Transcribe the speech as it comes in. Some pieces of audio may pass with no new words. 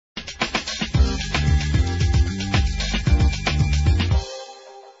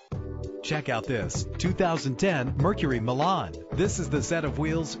Check out this 2010 Mercury Milan. This is the set of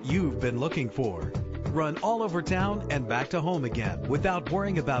wheels you've been looking for. Run all over town and back to home again without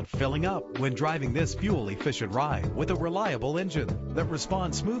worrying about filling up when driving this fuel-efficient ride with a reliable engine that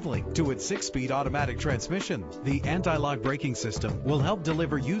responds smoothly to its 6-speed automatic transmission. The anti-lock braking system will help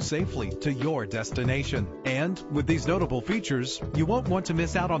deliver you safely to your destination. And with these notable features, you won't want to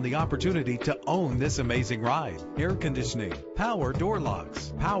miss out on the opportunity to own this amazing ride. Air conditioning, power door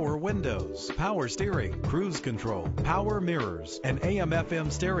locks, power windows, power steering, cruise control, power mirrors, and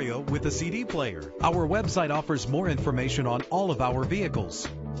AM/FM stereo with a CD player. Our website offers more information on all of our vehicles.